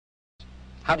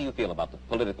How do you feel about the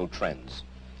political trends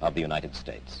of the United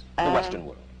States, the Western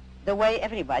world? The way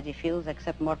everybody feels,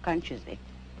 except more consciously.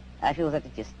 I feel that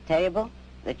it is terrible,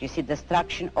 that you see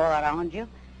destruction all around you,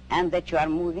 and that you are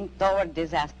moving toward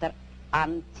disaster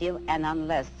until and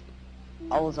unless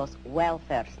all those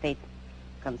welfare state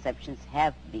conceptions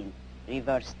have been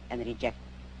reversed and rejected.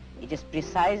 It is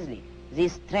precisely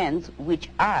these trends which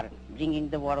are bringing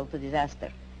the world to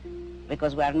disaster,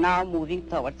 because we are now moving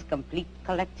towards complete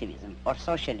collectivism or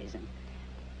socialism,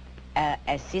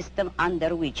 a system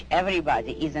under which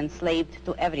everybody is enslaved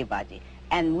to everybody.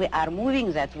 And we are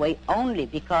moving that way only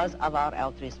because of our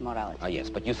altruist morality. Yes,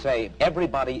 but you say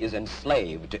everybody is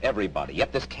enslaved to everybody.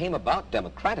 Yet this came about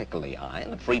democratically,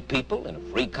 Ayn. Free people in a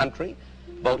free country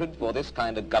voted for this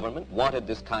kind of government, wanted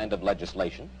this kind of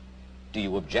legislation. Do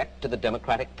you object to the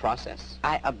democratic process?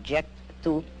 I object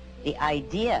to the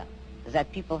idea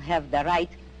that people have the right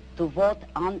to vote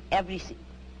on everything.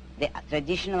 The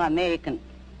traditional American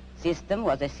system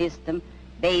was a system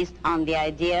based on the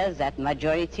idea that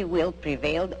majority will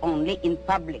prevailed only in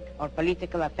public or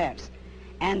political affairs,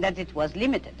 and that it was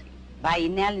limited by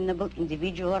inalienable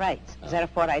individual rights.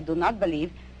 Therefore, I do not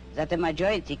believe that a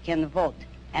majority can vote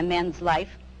a man's life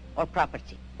or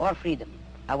property or freedom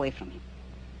away from him.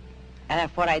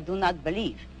 Therefore, I do not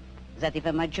believe that if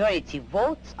a majority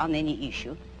votes on any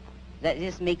issue, that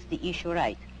this makes the issue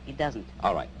right. It doesn't.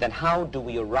 All right. Then how do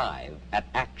we arrive at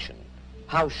action?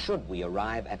 How should we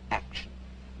arrive at action?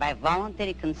 By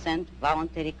voluntary consent,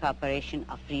 voluntary cooperation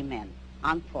of free men,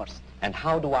 unforced. And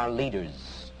how do our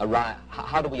leaders arrive,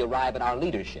 how do we arrive at our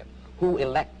leadership? Who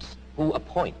elects? Who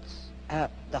appoints?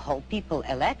 The whole people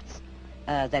elects.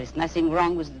 There is nothing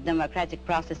wrong with the democratic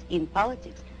process in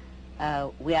politics.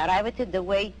 We arrive at it the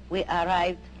way we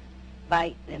arrived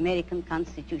by the American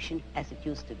Constitution as it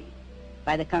used to be.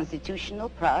 By the constitutional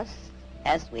process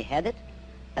as we had it,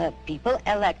 people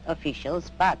elect officials,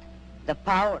 but the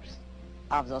powers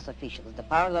of those officials, the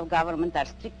powers of government are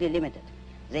strictly limited.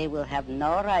 They will have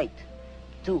no right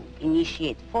to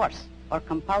initiate force or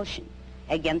compulsion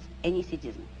against any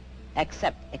citizen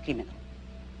except a criminal.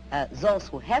 Those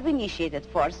who have initiated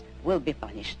force will be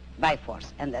punished by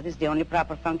force, and that is the only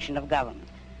proper function of government.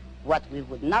 What we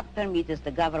would not permit is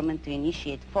the government to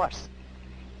initiate force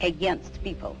against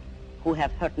people who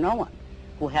have hurt no one,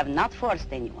 who have not forced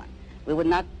anyone. We would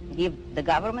not give the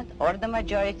government or the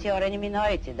majority or any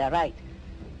minority the right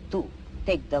to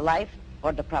take the life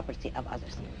or the property of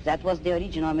others. That was the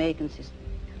original American system.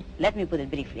 Let me put it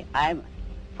briefly. I'm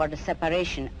for the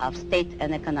separation of state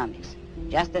and economics,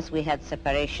 just as we had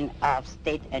separation of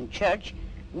state and church,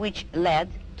 which led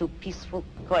to peaceful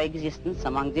coexistence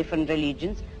among different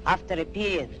religions after a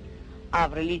period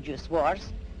of religious wars.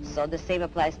 So the same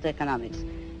applies to economics.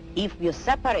 If you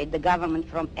separate the government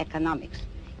from economics,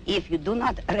 if you do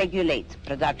not regulate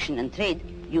production and trade,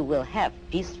 you will have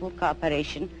peaceful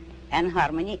cooperation and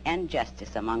harmony and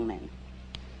justice among men.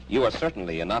 You are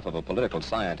certainly enough of a political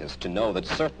scientist to know that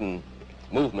certain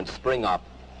movements spring up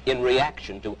in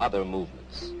reaction to other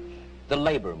movements. The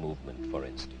labor movement, for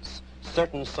instance,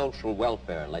 certain social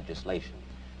welfare legislation.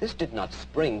 This did not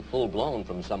spring full-blown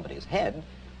from somebody's head,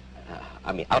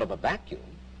 out of a vacuum.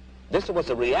 This was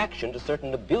a reaction to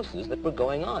certain abuses that were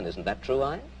going on. Isn't that true,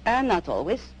 Ayn? Not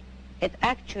always. It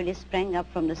actually sprang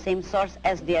up from the same source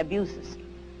as the abuses.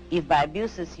 If by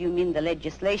abuses you mean the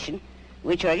legislation,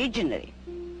 which originally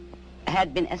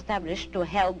had been established to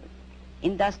help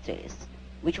industrialists,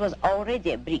 which was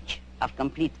already a breach of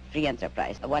complete free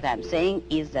enterprise. What I'm saying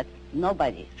is that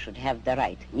nobody should have the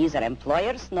right, neither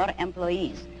employers nor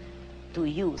employees, to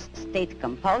use state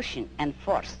compulsion and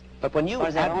force. But when you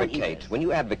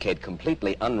advocate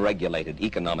completely unregulated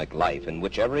economic life in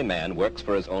which every man works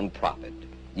for his own profit,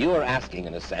 you are asking,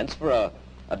 in a sense, for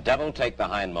a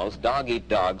devil-take-the-hindmost,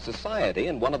 dog-eat-dog society,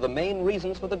 and one of the main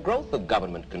reasons for the growth of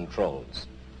government controls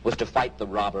was to fight the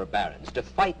robber barons, to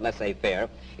fight laissez-faire,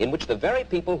 in which the very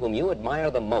people whom you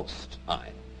admire the most,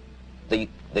 Ayn,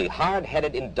 the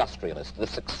hard-headed industrialists, the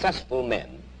successful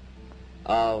men,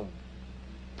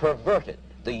 perverted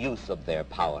the use of their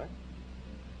power.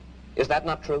 Is that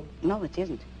not true? No, it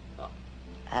isn't.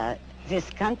 Oh. This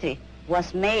country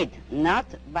was made not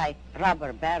by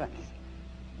robber barons,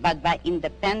 but by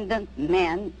independent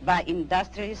men, by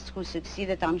industrialists who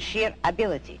succeeded on sheer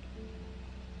ability.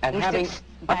 And having,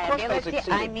 by ability,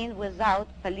 I mean without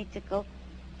political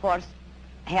force,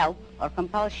 help, or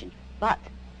compulsion. But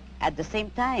at the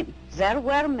same time, there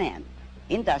were men,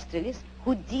 industrialists,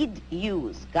 who did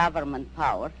use government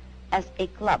power as a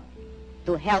club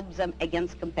to help them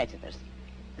against competitors.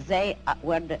 They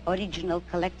were the original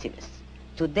collectivists.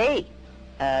 Today,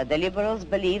 the liberals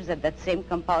believe that that same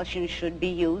compulsion should be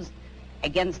used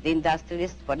against the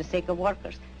industrialists for the sake of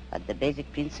workers. But the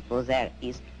basic principle there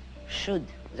is, should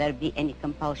there be any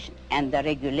compulsion? And the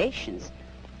regulations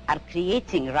are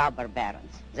creating robber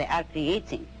barons. They are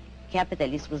creating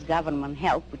capitalists with government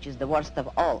help, which is the worst of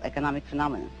all economic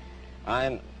phenomena.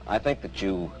 I think that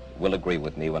you will agree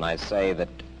with me when I say that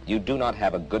you do not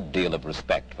have a good deal of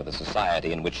respect for the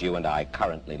society in which you and I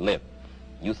currently live.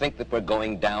 You think that we're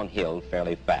going downhill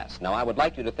fairly fast. Now, I would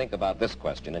like you to think about this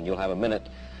question, and you'll have a minute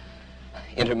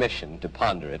intermission to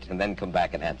ponder it, and then come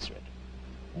back and answer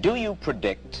it. Do you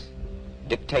predict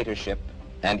dictatorship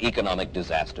and economic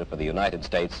disaster for the United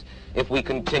States if we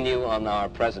continue on our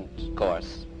present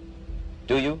course?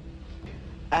 Do you?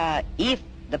 If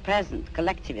the present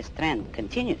collectivist trend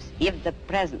continues, if the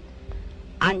present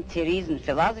anti-reason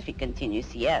philosophy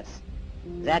continues, yes,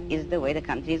 that is the way the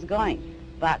country is going.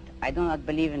 But I do not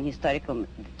believe in historical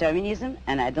determinism,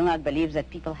 and I do not believe that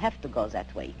people have to go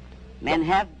that way. Men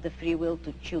have the free will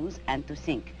to choose and to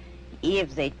think.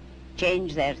 If they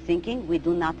change their thinking, we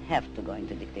do not have to go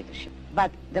into dictatorship.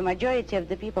 But the majority of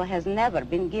the people has never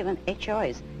been given a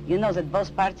choice. You know that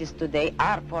both parties today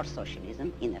are for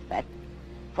socialism, in effect,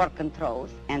 for controls,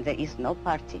 and there is no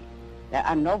party. There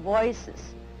are no voices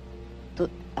to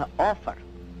offer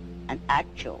an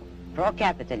actual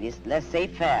pro-capitalist, let's say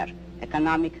fair,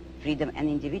 economic freedom and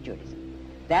individualism.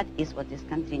 That is what this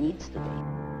country needs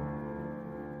today.